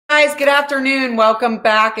guys, good afternoon. Welcome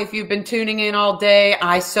back. If you've been tuning in all day,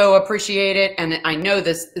 I so appreciate it. And I know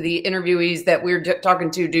the interviewees that we're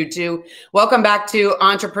talking to do too. Welcome back to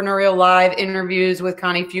Entrepreneurial Live interviews with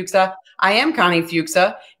Connie Fuksa. I am Connie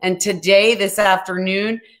Fuksa. And today, this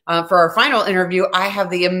afternoon, for our final interview, I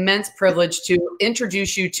have the immense privilege to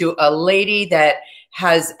introduce you to a lady that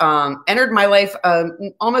has entered my life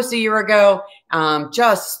almost a year ago.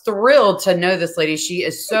 Just thrilled to know this lady. She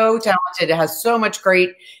is so talented, has so much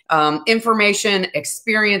great information,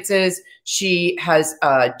 experiences. She has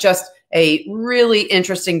just a really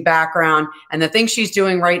interesting background. And the things she's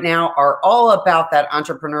doing right now are all about that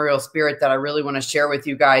entrepreneurial spirit that I really want to share with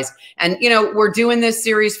you guys. And, you know, we're doing this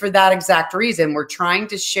series for that exact reason. We're trying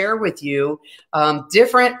to share with you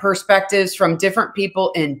different perspectives from different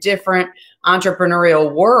people in different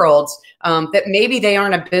entrepreneurial worlds that maybe they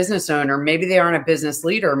aren't a business owner, maybe they aren't a business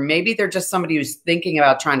leader, maybe they're just somebody who's thinking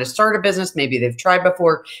about trying to start a business, maybe they've tried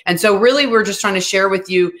before. And so really we're just trying to share with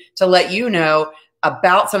you to let you know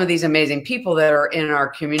about some of these amazing people that are in our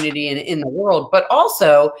community and in the world, but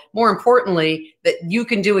also more importantly, that you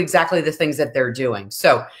can do exactly the things that they're doing.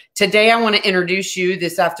 So today I want to introduce you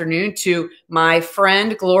this afternoon to my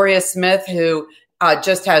friend, Gloria Smith, who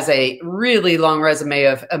just has a really long resume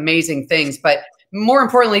of amazing things. But more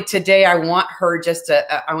importantly, today I want her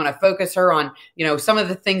I want to focus her on, you know, some of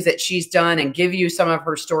the things that she's done and give you some of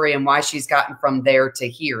her story and why she's gotten from there to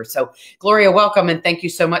here. So Gloria, welcome. And thank you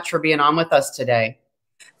so much for being on with us today.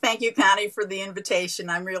 Thank you, Connie, for the invitation.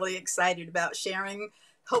 I'm really excited about sharing,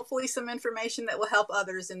 hopefully, some information that will help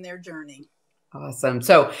others in their journey. Awesome.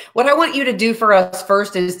 So what I want you to do for us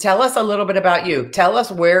first is tell us a little bit about you. Tell us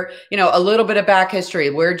where, you know, a little bit of back history.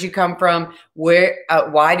 Where did you come from?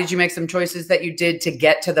 Why did you make some choices that you did to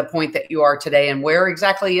get to the point that you are today? And where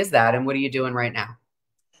exactly is that? And what are you doing right now?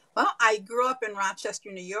 Well, I grew up in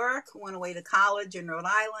Rochester, New York, went away to college in Rhode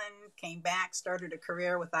Island, came back, started a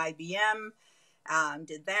career with IBM,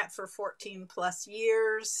 did that for 14 plus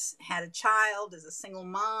years, had a child as a single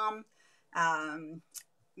mom,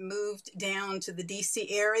 moved down to the DC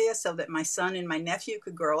area so that my son and my nephew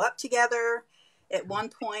could grow up together. At one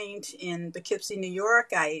point in Poughkeepsie, New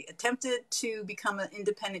York, I attempted to become an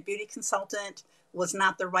independent beauty consultant. Was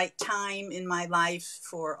not the right time in my life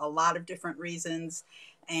for a lot of different reasons.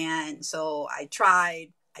 And so I tried.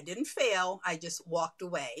 I didn't fail. I just walked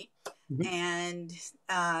away. Mm-hmm. And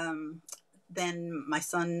then my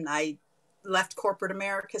son, I left corporate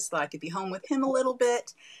America so I could be home with him a little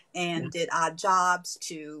bit and did odd jobs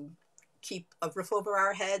to keep a roof over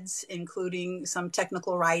our heads, including some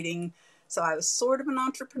technical writing. So I was sort of an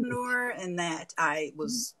entrepreneur in that I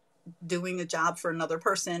was doing a job for another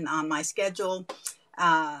person on my schedule.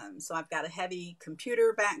 So I've got a heavy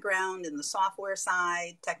computer background in the software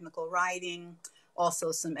side, technical writing,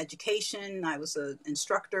 also some education. I was an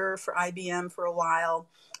instructor for IBM for a while.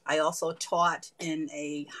 I also taught in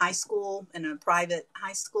a high school, in a private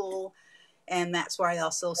high school, and that's where I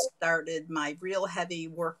also started my real heavy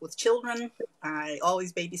work with children. I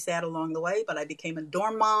always babysat along the way, but I became a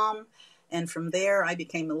dorm mom, and from there I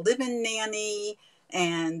became a live-in nanny,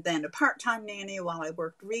 and then a part-time nanny while I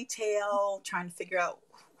worked retail, trying to figure out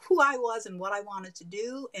who I was and what I wanted to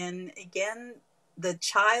do. And again, the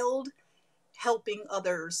child helping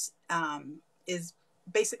others is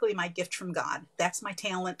basically my gift from God. That's my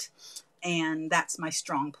talent. And that's my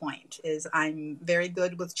strong point, is I'm very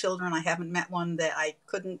good with children. I haven't met one that I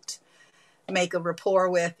couldn't make a rapport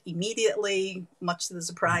with immediately, much to the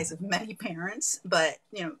surprise of many parents. But,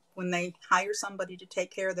 you know, when they hire somebody to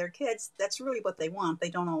take care of their kids, that's really what they want. They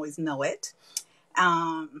don't always know it.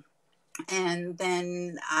 And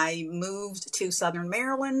then I moved to Southern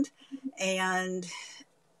Maryland and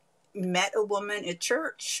met a woman at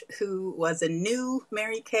church who was a new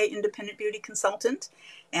Mary Kay independent beauty consultant.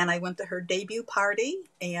 And I went to her debut party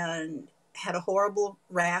and had a horrible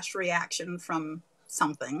rash reaction from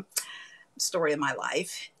something, story of my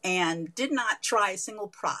life, and did not try a single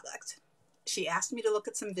product. She asked me to look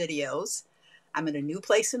at some videos. I'm in a new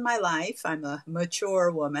place in my life. I'm a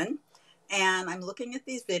mature woman. And I'm looking at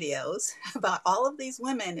these videos about all of these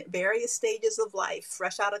women at various stages of life,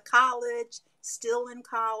 fresh out of college, still in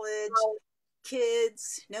college,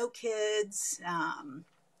 kids, no kids,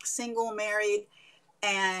 single, married.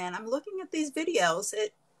 And I'm looking at these videos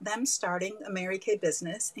at them starting a Mary Kay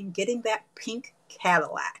business and getting that pink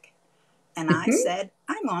Cadillac. And I said,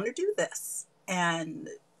 I'm going to do this. And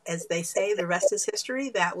as they say, the rest is history.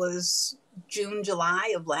 That was June,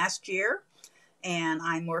 July of last year. And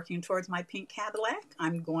I'm working towards my pink Cadillac.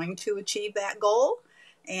 I'm going to achieve that goal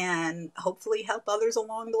and hopefully help others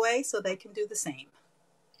along the way so they can do the same.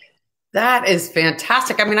 That is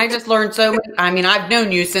fantastic. I mean, I just learned so many. I mean, I've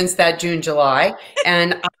known you since that June, July,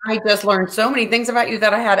 and I just learned so many things about you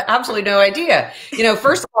that I had absolutely no idea.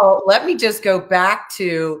 First of all, let me just go back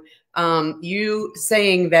to you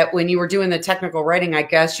saying that when you were doing the technical writing, I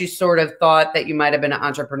guess you sort of thought that you might have been an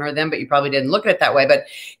entrepreneur then, but you probably didn't look at it that way. But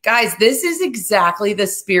guys, this is exactly the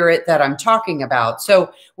spirit that I'm talking about.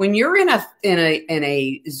 So when you're in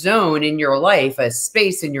a zone in your life, a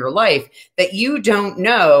space in your life that you don't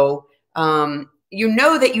know, you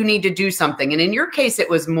know that you need to do something. And in your case, it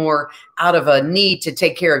was more out of a need to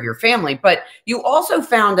take care of your family, but you also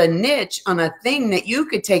found a niche on a thing that you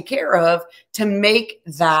could take care of to make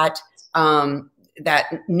that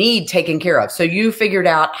need taken care of. So you figured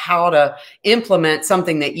out how to implement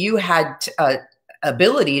something that you had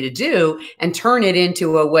ability to do and turn it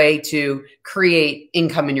into a way to create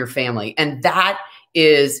income in your family. And that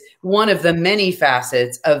is one of the many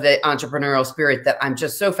facets of the entrepreneurial spirit that I'm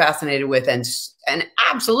just so fascinated with. And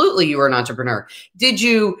absolutely, you were an entrepreneur. Did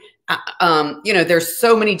you, there's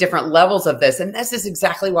so many different levels of this. And this is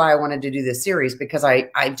exactly why I wanted to do this series, because I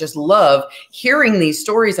just love hearing these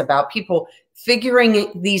stories about people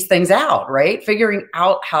figuring these things out, right? Figuring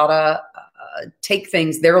out how to take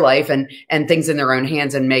things, their life and things in their own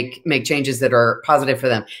hands and make changes that are positive for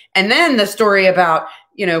them. And then the story about,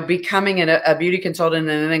 becoming a beauty consultant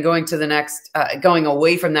and then going to the next, going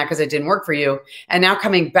away from that because it didn't work for you. And now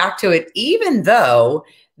coming back to it, even though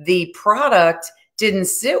the product didn't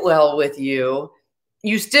sit well with you,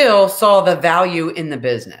 you still saw the value in the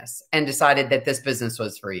business and decided that this business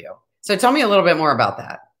was for you. So tell me a little bit more about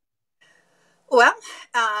that. Well,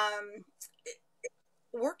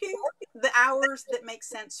 working the hours that make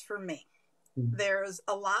sense for me. There's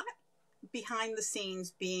a lot behind the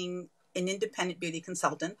scenes being an independent beauty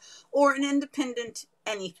consultant or an independent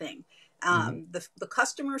anything. The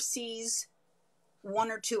customer sees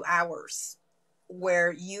 1 or 2 hours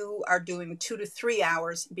where you are doing 2 to 3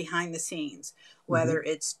 hours behind the scenes, whether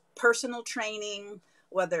it's personal training,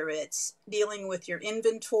 whether it's dealing with your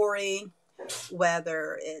inventory,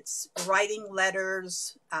 whether it's writing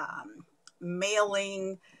letters,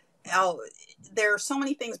 mailing. There are so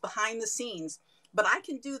many things behind the scenes, but I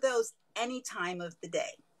can do those any time of the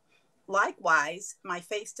day. Likewise, my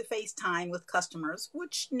face-to-face time with customers,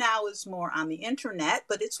 which now is more on the internet,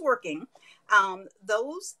 but it's working,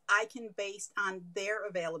 those I can base on their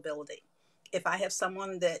availability. If I have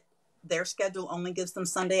someone that their schedule only gives them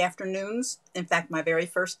Sunday afternoons, in fact, my very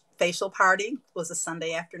first facial party was a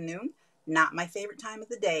Sunday afternoon, not my favorite time of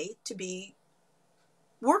the day to be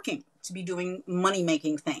working, to be doing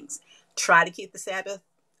money-making things. Try to keep the Sabbath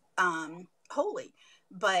holy.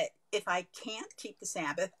 But if I can't keep the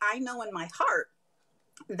Sabbath, I know in my heart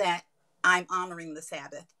that I'm honoring the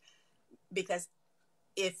Sabbath, because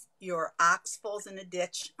if your ox falls in a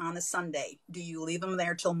ditch on a Sunday, do you leave them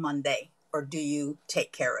there till Monday, or do you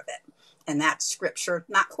take care of it? And that's scripture,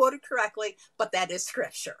 not quoted correctly, but that is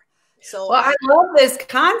scripture. So well, I love this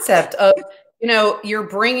concept of, you're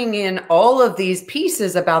bringing in all of these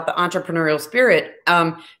pieces about the entrepreneurial spirit.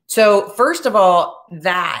 So first of all,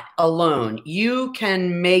 that alone, you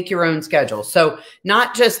can make your own schedule. So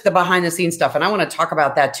not just the behind the scenes stuff. And I want to talk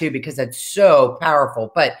about that too, because it's so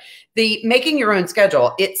powerful, but the making your own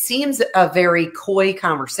schedule, it seems a very coy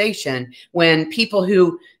conversation when people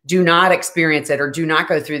who do not experience it or do not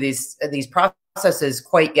go through these processes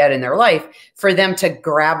quite yet in their life, for them to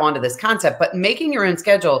grab onto this concept. But making your own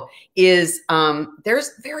schedule is,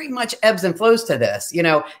 there's very much ebbs and flows to this.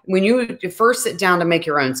 When you first sit down to make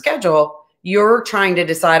your own schedule, you're trying to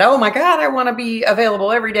decide, oh my God, I want to be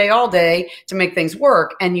available every day, all day to make things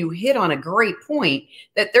work. And you hit on a great point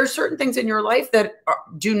that there's certain things in your life that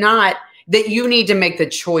that you need to make the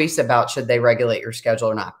choice about, should they regulate your schedule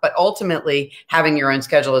or not. But ultimately, having your own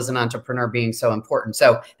schedule as an entrepreneur being so important.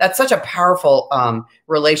 So that's such a powerful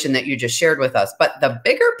relation that you just shared with us. But the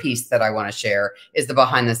bigger piece that I want to share is the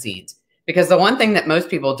behind the scenes, because the one thing that most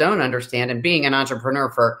people don't understand, and being an entrepreneur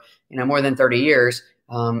for more than 30 years,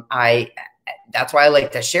 that's why I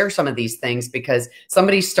like to share some of these things, because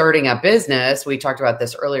somebody starting a business, we talked about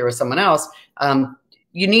this earlier with someone else,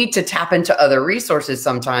 you need to tap into other resources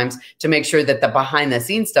sometimes to make sure that the behind the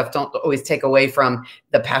scenes stuff don't always take away from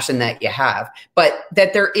the passion that you have, but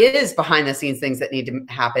that there is behind the scenes things that need to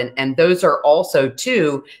happen. And those are also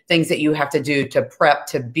too things that you have to do to prep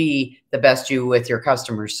to be the best you with your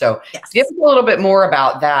customers. So yes. Give us a little bit more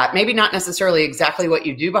about that. Maybe not necessarily exactly what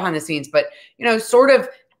you do behind the scenes, but sort of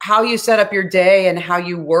how you set up your day and how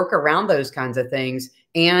you work around those kinds of things,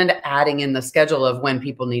 and adding in the schedule of when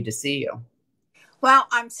people need to see you. Well,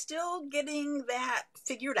 I'm still getting that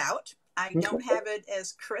figured out. I don't have it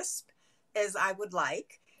as crisp as I would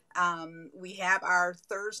like. We have our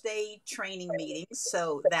Thursday training meetings.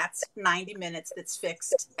 So that's 90 minutes that's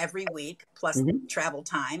fixed every week, plus travel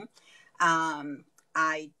time.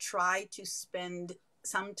 I try to spend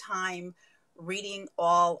some time reading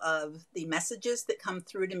all of the messages that come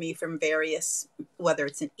through to me from various, whether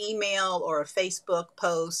it's an email or a Facebook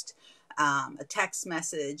post, a text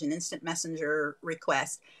message, an instant messenger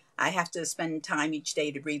request. I have to spend time each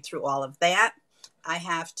day to read through all of that. I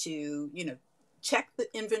have to, check the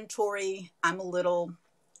inventory. I'm a little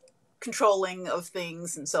controlling of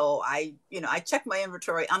things. And so I check my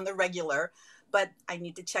inventory on the regular, but I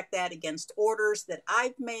need to check that against orders that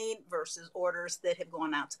I've made versus orders that have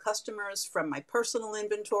gone out to customers from my personal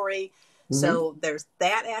inventory. So there's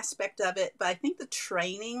that aspect of it. But I think the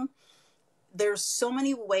training, there's so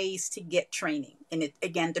many ways to get training. And it,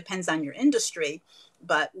 again, depends on your industry.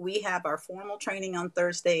 But we have our formal training on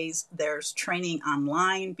Thursdays. There's training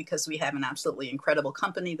online because we have an absolutely incredible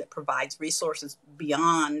company that provides resources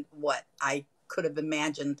beyond what I could have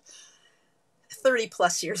imagined 30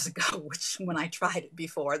 plus years ago, which when I tried it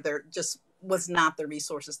before, there just was not the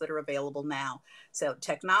resources that are available now. So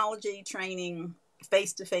technology training,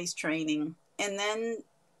 face-to-face training. And then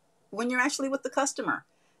when you're actually with the customer,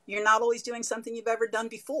 you're not always doing something you've ever done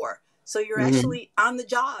before. So you're actually on the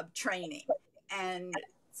job training. And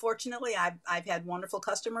fortunately, I've had wonderful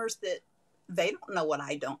customers that they don't know what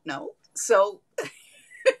I don't know. So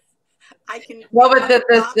I can. Well, but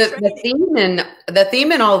the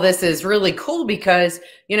theme in all this is really cool because,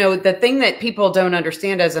 the thing that people don't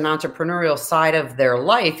understand as an entrepreneurial side of their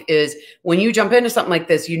life is when you jump into something like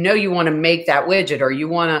this, you want to make that widget or you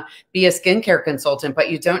want to be a skincare consultant, but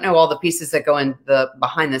you don't know all the pieces that go in the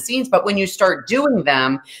behind the scenes. But when you start doing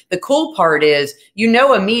them, the cool part is,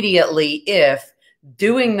 immediately if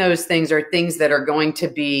doing those things are things that are going to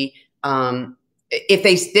be,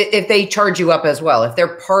 if they charge you up as well, if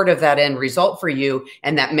they're part of that end result for you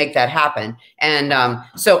and that make that happen. And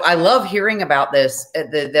so I love hearing about this,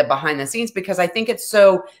 the behind the scenes, because I think it's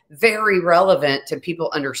so very relevant to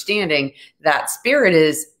people understanding that spirit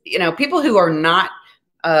is, people who are not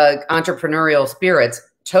entrepreneurial spirits,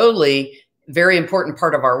 totally very important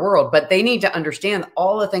part of our world, but they need to understand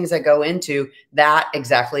all the things that go into that,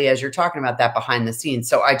 exactly as you're talking about that behind the scenes.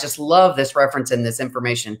 So I just love this reference and this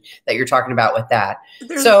information that you're talking about with that.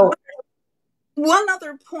 There's one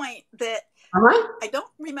other point that I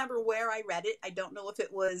don't remember where I read it. I don't know if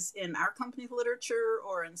it was in our company literature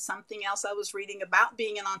or in something else I was reading about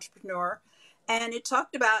being an entrepreneur. And it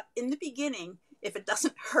talked about in the beginning, if it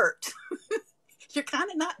doesn't hurt, you're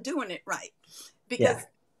kind of not doing it right, because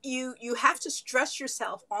you have to stress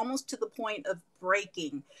yourself almost to the point of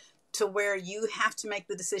breaking, to where you have to make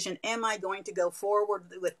the decision, am I going to go forward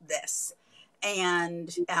with this? And,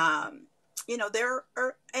 there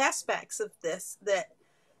are aspects of this that,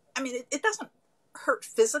 it doesn't hurt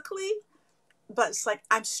physically, but it's like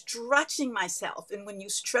I'm stretching myself. And when you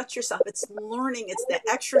stretch yourself, it's learning, it's the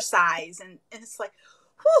exercise. And it's like,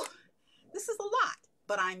 whew, this is a lot,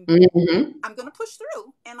 but I'm going to push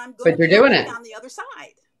through and I'm going to be on the other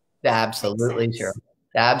side. Absolutely true.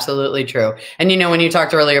 Absolutely true. And, when you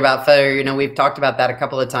talked earlier about failure, we've talked about that a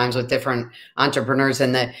couple of times with different entrepreneurs,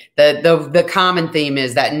 and the common theme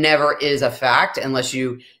is that never is a fact unless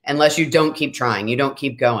you don't keep trying, you don't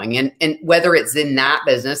keep going. And whether it's in that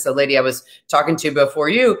business, the lady I was talking to before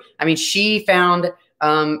you, she found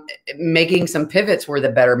making some pivots were the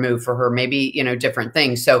better move for her, maybe, different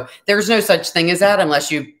things. So there's no such thing as that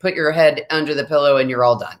unless you put your head under the pillow and you're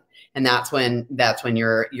all done. And that's when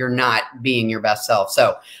you're not being your best self.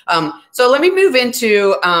 So, so let me move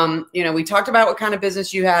into, we talked about what kind of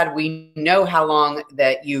business you had. We know how long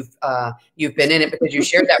that you've been in it because you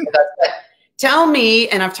shared that with us. But tell me,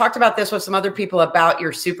 and I've talked about this with some other people, about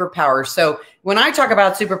your superpower. So when I talk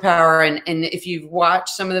about superpower, and if you've watched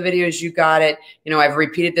some of the videos, you got it. I've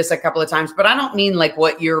repeated this a couple of times, but I don't mean like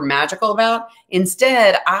what you're magical about.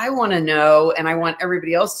 Instead, I want to know, and I want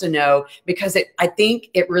everybody else to know, because I think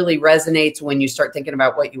it really resonates when you start thinking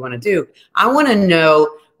about what you want to do. I want to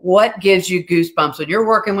know what gives you goosebumps when you're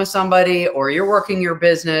working with somebody or you're working your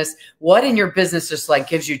business. What in your business just like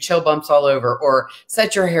gives you chill bumps all over, or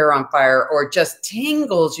sets your hair on fire, or just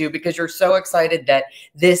tingles you because you're so excited that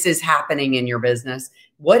this is happening in your business?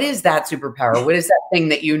 What is that superpower? What is that thing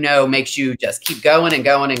that makes you just keep going and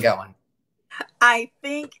going and going? I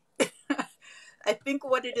think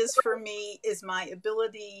what it is for me is my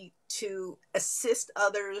ability to assist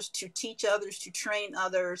others, to teach others, to train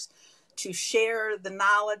others, to share the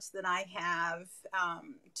knowledge that I have,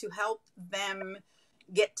 to help them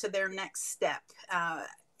get to their next step.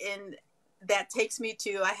 And that takes me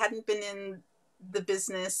to, I hadn't been in the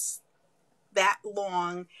business that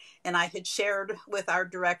long, and I had shared with our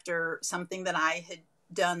director something that I had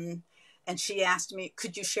done, and she asked me,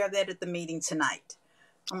 could you share that at the meeting tonight?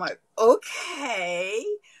 I'm like, okay.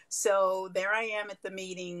 So there I am at the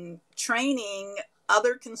meeting training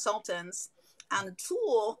other consultants on a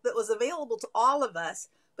tool that was available to all of us,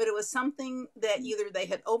 but it was something that either they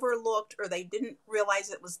had overlooked or they didn't realize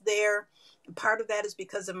it was there. And part of that is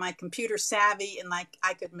because of my computer savvy, and like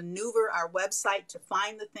I could maneuver our website to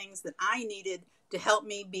find the things that I needed to help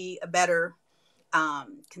me be a better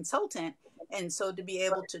consultant. And so to be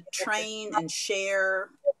able to train and share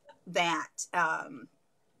that,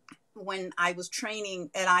 when I was training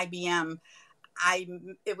at IBM,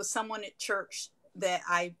 it was someone at church that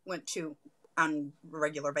I went to on a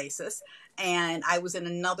regular basis, and I was in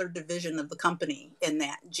another division of the company in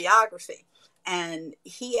that geography. And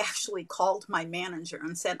he actually called my manager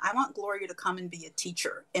and said, I want Gloria to come and be a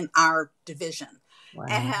teacher in our division. Wow.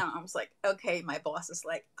 And I was like, okay, my boss is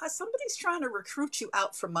like, somebody's trying to recruit you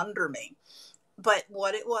out from under me. But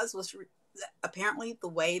what it was apparently the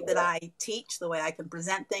way that I teach, the way I can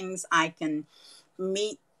present things, I can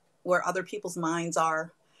meet where other people's minds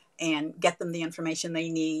are and get them the information they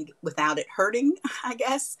need without it hurting, I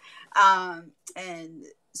guess. And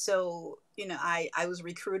so, you know, I was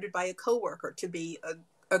recruited by a coworker to be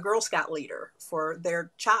a Girl Scout leader for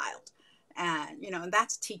their child. And, you know, and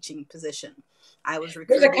that's teaching position. I was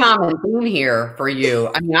recruited. There's a common theme here for you.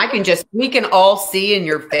 I mean, we can all see in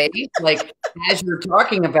your face, like as you're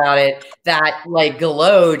talking about it, that like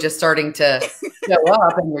glow just starting to show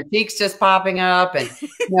up and your cheeks just popping up. And,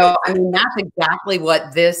 you know, I mean, that's exactly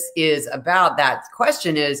what this is about. That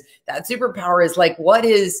question is, that superpower is like, what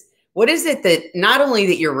is it that not only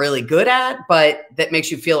that you're really good at, but that makes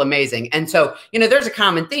you feel amazing? And so, you know, there's a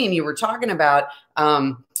common theme you were talking about,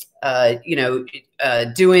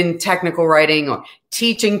 doing technical writing or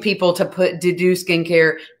teaching people to do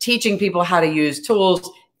skincare, teaching people how to use tools,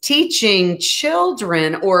 teaching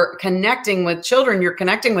children or connecting with children. You're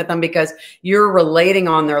connecting with them because you're relating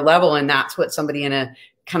on their level. And that's what somebody in a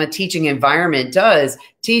kind of teaching environment does,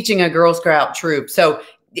 teaching a Girl Scout troop. So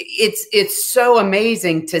it's so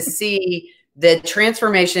amazing to see the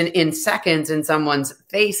transformation in seconds in someone's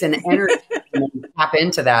face and energy. Tap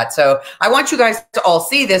into that. So I want you guys to all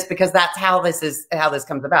see this, because that's how this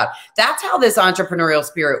comes about. That's how this entrepreneurial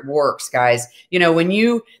spirit works, guys. You know, when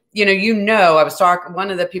one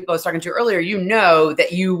of the people I was talking to earlier, you know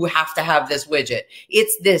that you have to have this widget.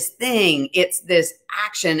 It's this thing, it's this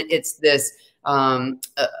action, it's this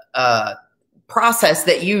process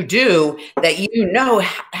that you do that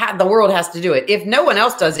the world has to do it. If no one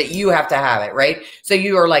else does it, you have to have it, right? So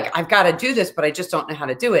you are like, I've got to do this, but I just don't know how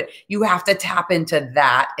to do it. You have to tap into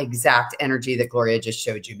that exact energy that Gloria just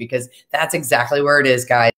showed you, because that's exactly where it is,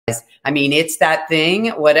 guys. I mean, it's that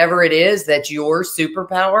thing, whatever it is, that's your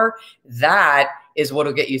superpower. That is what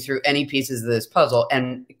will get you through any pieces of this puzzle,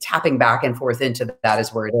 and tapping back and forth into that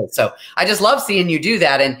is where it is. So I just love seeing you do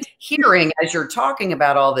that, and hearing as you're talking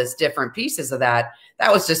about all this different pieces of that.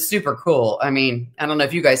 That was just super cool. I mean, I don't know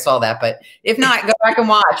if you guys saw that, but if not, go back and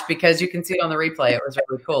watch, because you can see it on the replay. It was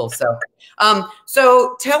really cool. So,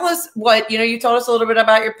 so tell us you told us a little bit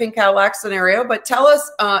about your pink Cadillac scenario, but tell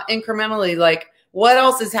us incrementally, like, what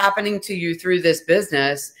else is happening to you through this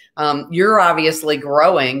business? You're obviously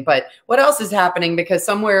growing, but what else is happening? Because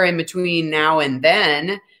somewhere in between now and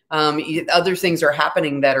then, other things are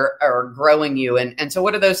happening that are growing you. And so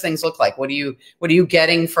what do those things look like? What are you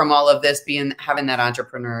getting from all of this, having that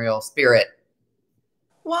entrepreneurial spirit?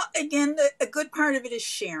 Well, again, a good part of it is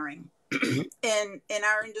sharing. In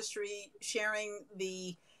our industry, sharing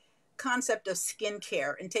the concept of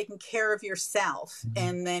skincare and taking care of yourself,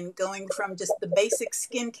 and then going from just the basic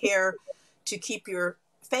skincare to keep your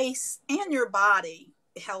face and your body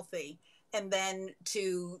healthy, and then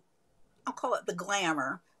to, I'll call it the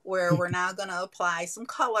glamour, where we're now going to apply some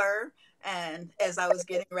color. And as I was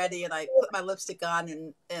getting ready and I put my lipstick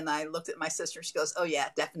on, and I looked at my sister, she goes, oh yeah,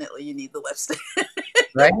 definitely you need the lipstick.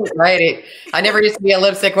 Right. I never used to be a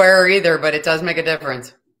lipstick wearer either, but it does make a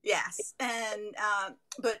difference. Yes. And,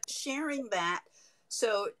 but sharing that,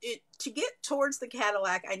 so to get towards the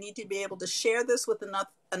Cadillac, I need to be able to share this with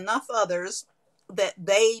enough others that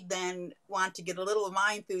they then want to get a little of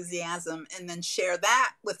my enthusiasm, and then share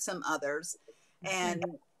that with some others. And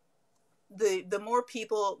the more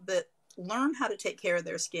people that learn how to take care of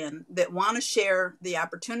their skin, that want to share the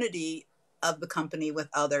opportunity of the company with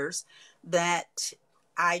others, that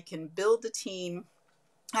I can build a team,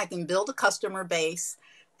 I can build a customer base,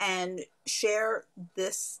 and share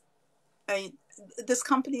this. I mean, this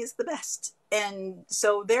company is the best. And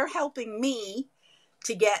so they're helping me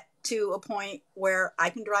to get to a point where I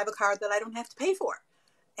can drive a car that I don't have to pay for.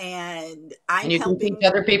 And I'm And you can helping teach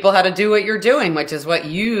other people how to do what you're doing, which is what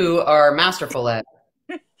you are masterful at.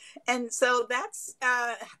 And so that's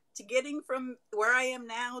to getting from where I am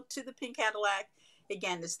now to the Pink Cadillac.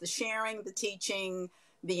 Again, it's the sharing, the teaching,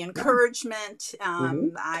 the encouragement.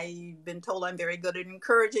 Mm-hmm. I've been told I'm very good at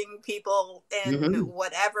encouraging people, and Mm-hmm.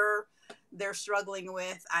 whatever they're struggling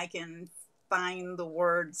with, I can find the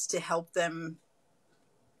words to help them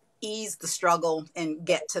ease the struggle and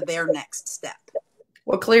get to their next step.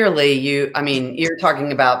 Well, clearly you're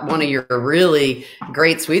talking about one of your really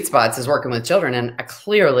great sweet spots is working with children. And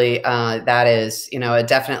clearly that is, a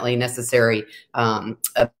definitely necessary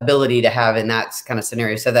ability to have in that kind of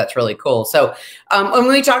scenario. So that's really cool. So when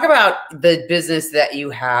we talk about the business that you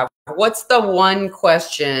have, what's the one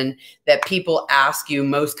question that people ask you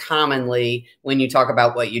most commonly when you talk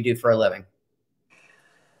about what you do for a living?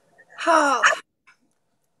 Oh,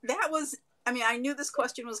 I knew this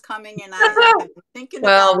question was coming, and I've been thinking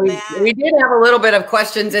Well, about we that. did have a little bit of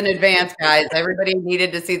questions in advance, guys. Everybody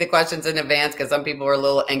needed to see the questions in advance because some people were a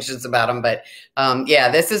little anxious about them. But yeah,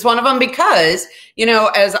 this is one of them because,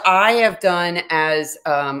 as I have done as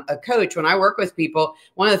a coach, when I work with people,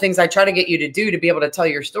 one of the things I try to get you to do to be able to tell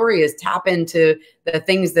your story is tap into the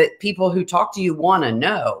things that people who talk to you want to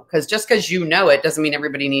know. Because just because you know it doesn't mean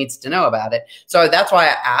everybody needs to know about it. So that's why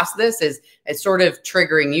I asked this is it's sort of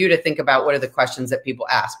triggering you to think about what are the questions that people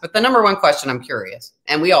ask. But the number one question, I'm curious,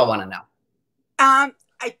 and we all want to know. I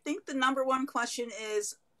think the number one question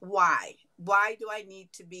is why? Why do I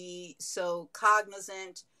need to be so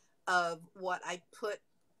cognizant of what I put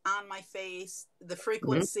on my face, the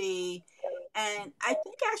frequency? Mm-hmm. And I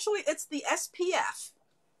think actually it's the SPF.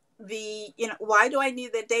 Why do I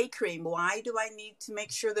need the day cream? Why do I need to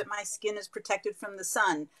make sure that my skin is protected from the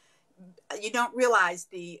sun? You don't realize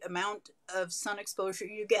the amount of sun exposure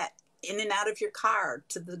you get in and out of your car,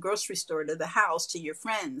 to the grocery store, to the house, to your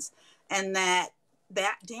friends, and that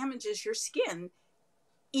damages your skin,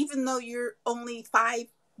 even though you're only 5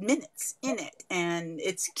 minutes in it, and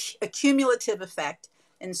it's a cumulative effect.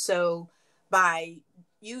 And so by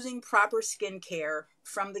using proper skincare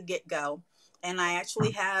from the get-go, and I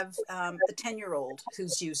actually have a 10-year-old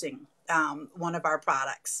who's using one of our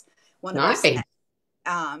products, one of our snacks,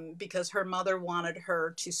 because her mother wanted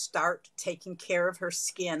her to start taking care of her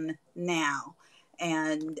skin now.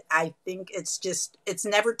 And I think it's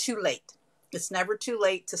never too late. It's never too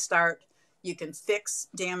late to start. You can fix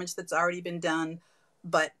damage that's already been done,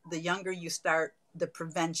 but the younger you start, the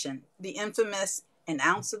prevention, the infamous, an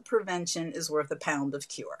ounce of prevention is worth a pound of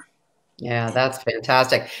cure. Yeah, that's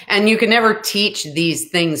fantastic. And you can never teach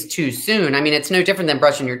these things too soon. I mean, it's no different than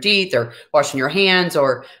brushing your teeth or washing your hands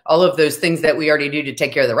or all of those things that we already do to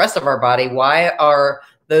take care of the rest of our body. Why are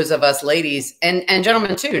those of us ladies and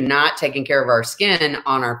gentlemen too, not taking care of our skin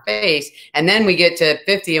on our face? And then we get to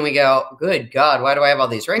 50 and we go, good God, why do I have all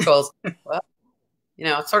these wrinkles? Well,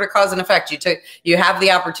 it's sort of cause and effect. You have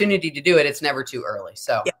the opportunity to do it. It's never too early.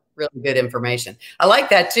 So yeah. Really good information. I like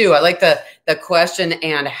that too. I like the question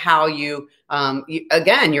and how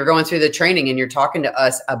again, you're going through the training and you're talking to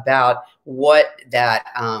us about what that,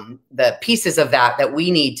 the pieces of that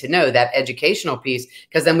we need to know, that educational piece,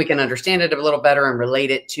 because then we can understand it a little better and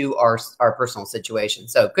relate it to our personal situation.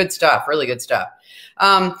 So good stuff, really good stuff.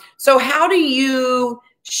 So how do you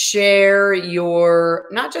share your,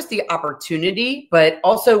 not just the opportunity, but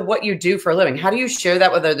also what you do for a living? How do you share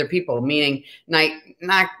that with other people? Meaning not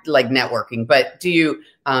like networking, but do you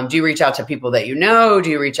reach out to people that you know?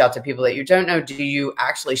 Do you reach out to people that you don't know? Do you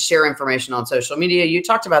actually share information on social media? You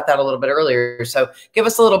talked about that a little bit earlier. So give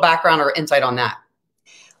us a little background or insight on that.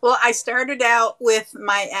 Well, I started out with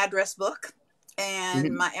my address book.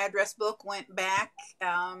 And my address book went back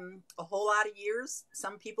a whole lot of years.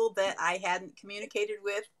 Some people that I hadn't communicated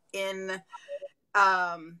with in,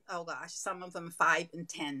 some of them 5 and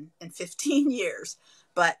 10 and 15 years.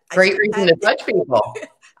 But great reason to touch people.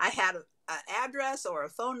 I had an address or a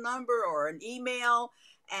phone number or an email,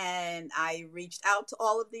 and I reached out to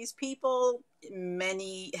all of these people.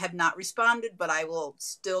 Many have not responded, but I will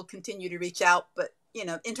still continue to reach out. But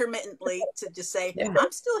intermittently, to just say, yeah.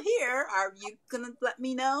 I'm still here. Are you going to let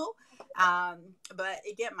me know? But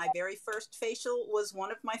again, my very first facial was one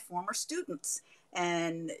of my former students,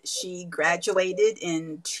 and she graduated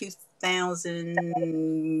in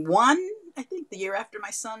 2001, I think the year after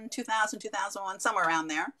my son, 2001, somewhere around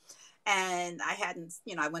there. And I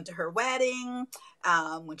went to her wedding.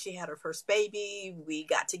 When she had her first baby, we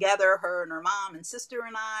got together, her and her mom and sister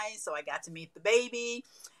and I, so I got to meet the baby.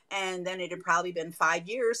 And then it had probably been 5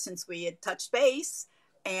 years since we had touched base.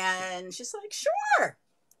 And she's like, sure.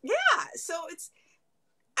 Yeah. So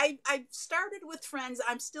I started with friends.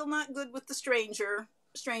 I'm still not good with the stranger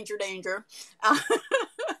danger.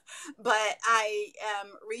 But I am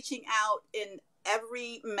reaching out in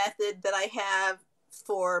every method that I have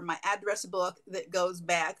for my address book that goes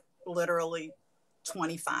back literally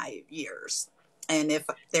 25 years. And if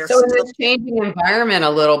they're So in still this changing environment a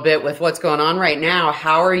little bit with what's going on right now,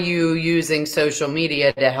 how are you using social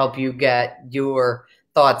media to help you get your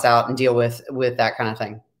thoughts out and deal with that kind of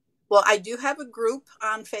thing? Well, I do have a group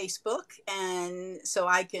on Facebook, and so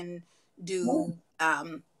I can do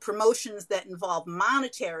promotions that involve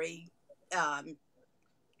monetary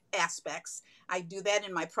aspects. I do that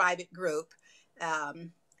in my private group. Okay.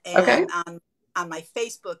 And on my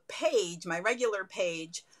Facebook page, my regular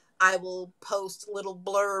page, I will post little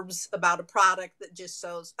blurbs about a product that just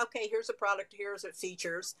shows, okay, here's a product, here's its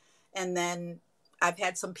features. And then I've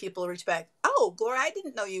had some people reach back, oh, Gloria, I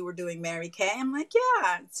didn't know you were doing Mary Kay. I'm like,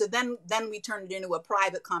 yeah. So then we turned it into a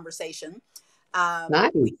private conversation.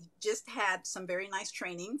 Nice. We just had some very nice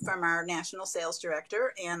training from our national sales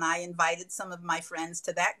director, and I invited some of my friends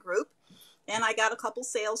to that group, and I got a couple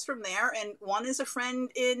sales from there. And one is a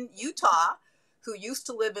friend in Utah who used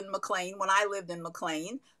to live in McLean when I lived in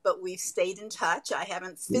McLean, but we've stayed in touch. I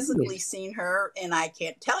haven't physically seen her in I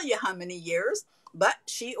can't tell you how many years, but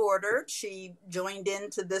she ordered. She joined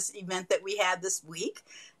into this event that we had this week,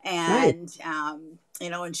 and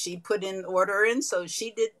and she put in order in. So she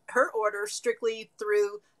did her order strictly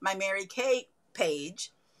through my Mary Kay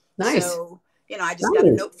page. Nice. So, I just got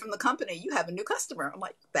a note from the company. You have a new customer. I'm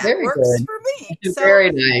like, that Very works good. for me. So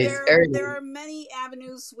Very nice. there are many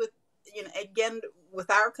avenues with, again, with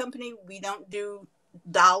our company, we don't do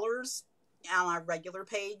dollars on our regular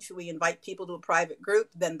page. We invite people to a private group.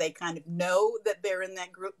 Then they kind of know that they're in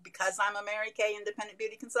that group because I'm a Mary Kay independent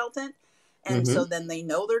beauty consultant. And so then they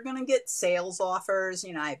know they're going to get sales offers.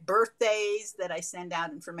 I have birthdays that I send out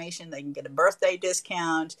information. They can get a birthday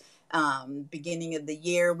discount. Beginning of the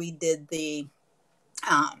year, we did the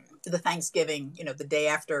Thanksgiving, the day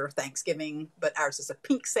after Thanksgiving, but ours is a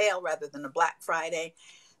pink sale rather than a Black Friday.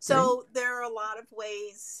 So there are a lot of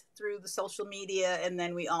ways through the social media. And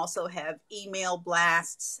then we also have email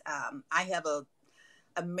blasts. I have a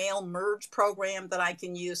mail merge program that I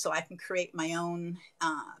can use, so I can create my own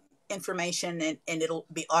information, and it'll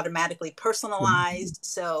be automatically personalized.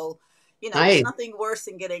 So, there's nothing worse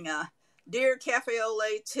than getting a dear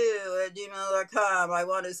cafeole2@gmail.com. I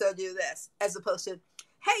want to send you this, as opposed to,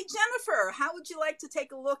 hey, Jennifer, how would you like to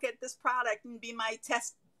take a look at this product and be my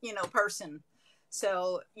test, person?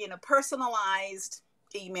 So, personalized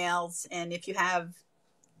emails. And if you can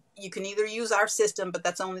either use our system, but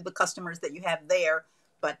that's only the customers that you have there.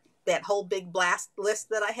 But that whole big blast list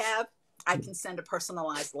that I have, I can send a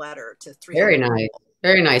personalized letter to 300 Very nice. people.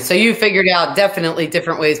 Very nice. So you figured out definitely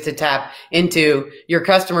different ways to tap into your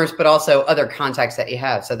customers, but also other contacts that you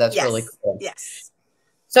have. So that's really cool. Yes.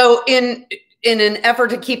 So in an effort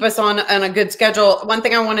to keep us on a good schedule, one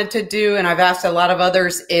thing I wanted to do, and I've asked a lot of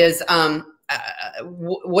others, is I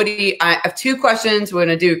have two questions. We're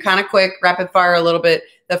going to do kind of quick, rapid fire a little bit.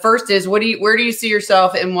 The first is, where do you see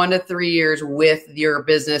yourself in 1 to 3 years with your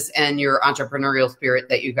business and your entrepreneurial spirit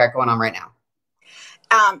that you've got going on right now?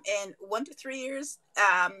 In 1 to 3 years,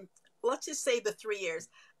 let's just say the 3 years,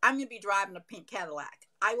 I'm going to be driving a pink Cadillac.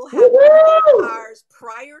 I will have cars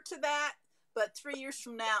prior to that, but 3 years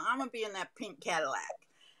from now, I'm going to be in that pink Cadillac.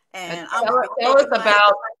 And tell us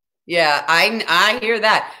about. Yeah, I hear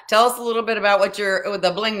that. Tell us a little bit about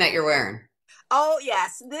the bling that you're wearing. Oh,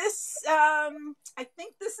 yes. This, I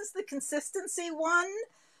think this is the consistency one.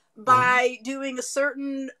 By doing a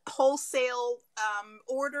certain wholesale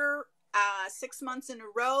order 6 months in a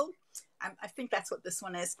row. I think that's what this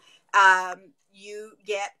one is. You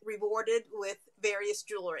get rewarded with various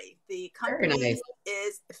jewelry. The company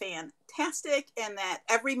is fantastic, and that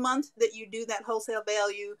every month that you do that wholesale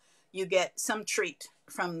value, you get some treat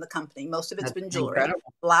from the company. Most of it's been jewelry.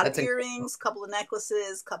 Incredible. A lot of earrings, a couple of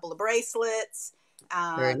necklaces, a couple of bracelets.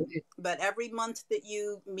 But every month that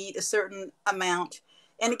you meet a certain amount,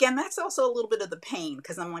 and again, that's also a little bit of the pain,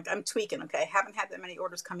 because I'm tweaking. Okay, I haven't had that many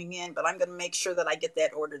orders coming in, but I'm going to make sure that I get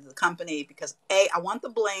that order to the company, because I want the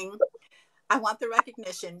bling. I want the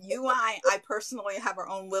recognition. I personally have our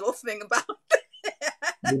own little thing about that.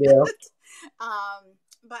 You do.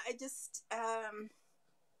 But I just, I'm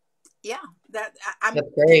that's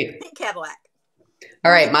great. Pink Cadillac.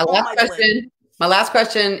 All right, my last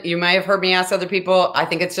question, you may have heard me ask other people. I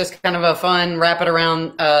think it's just kind of a fun, wrap it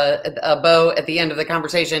around a bow at the end of the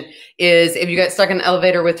conversation, is if you got stuck in an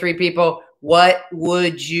elevator with 3 people, what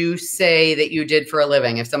would you say that you did for a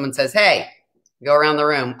living? If someone says, hey, go around the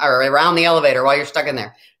room or around the elevator while you're stuck in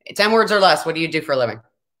there, 10 words or less, what do you do for a living?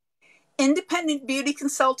 Independent beauty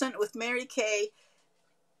consultant with Mary Kay,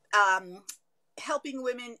 helping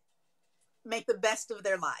women make the best of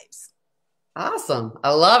their lives. Awesome.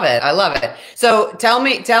 I love it. I love it. So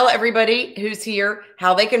tell everybody who's here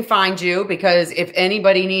how they can find you, because if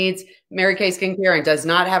anybody needs Mary Kay skincare and does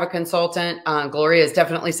not have a consultant, Gloria is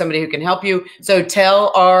definitely somebody who can help you. So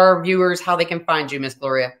tell our viewers how they can find you, Miss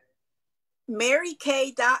Gloria.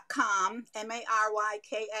 MaryKay.com,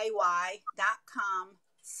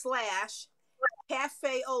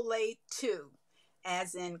 MaryKay.com/Cafe au lait 2,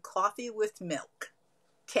 as in coffee with milk.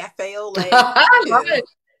 Cafe au lait 2. I love it.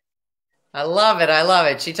 I love it. I love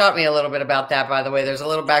it. She taught me a little bit about that, by the way. There's a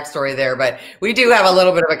little backstory there, but we do have a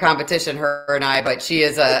little bit of a competition, her and I, but she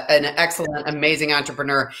is an excellent, amazing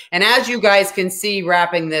entrepreneur. And as you guys can see,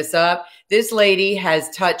 wrapping this up, this lady has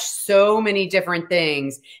touched so many different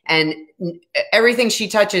things, and everything she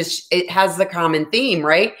touches, it has the common theme,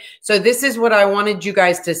 right? So this is what I wanted you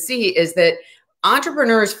guys to see, is that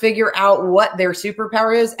entrepreneurs figure out what their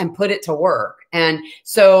superpower is and put it to work. And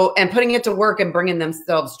putting it to work and bringing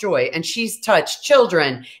themselves joy. And she's touched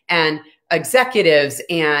children and executives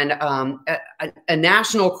and a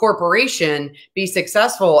national corporation be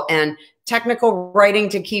successful, and technical writing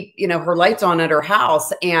to keep, her lights on at her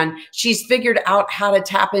house. And she's figured out how to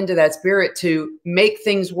tap into that spirit to make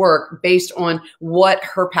things work based on what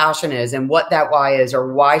her passion is and what that why is,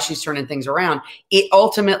 or why she's turning things around. It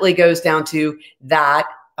ultimately goes down to that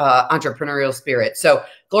entrepreneurial spirit. So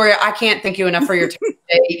Gloria, I can't thank you enough for your time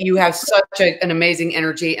today. You have such an amazing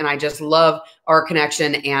energy, and I just love our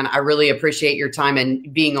connection, and I really appreciate your time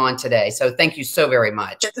and being on today. So thank you so very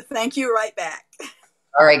much. Thank you right back.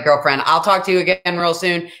 All right, girlfriend, I'll talk to you again real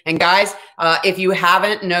soon. And guys, if you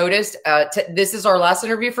haven't noticed, this is our last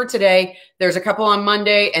interview for today. There's a couple on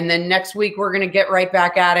Monday, and then next week we're going to get right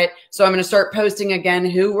back at it. So I'm going to start posting again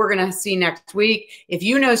who we're going to see next week. If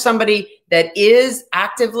you know somebody that is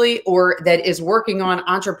actively or that is working on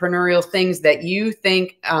entrepreneurial things that you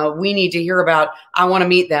think we need to hear about, I want to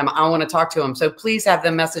meet them. I want to talk to them. So please have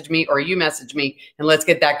them message me, or you message me, and let's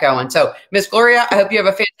get that going. So Miss Gloria, I hope you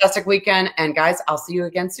have a fantastic weekend. And guys, I'll see you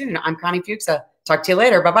again soon. I'm Connie Fuksa. Talk to you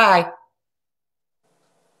later. Bye-bye.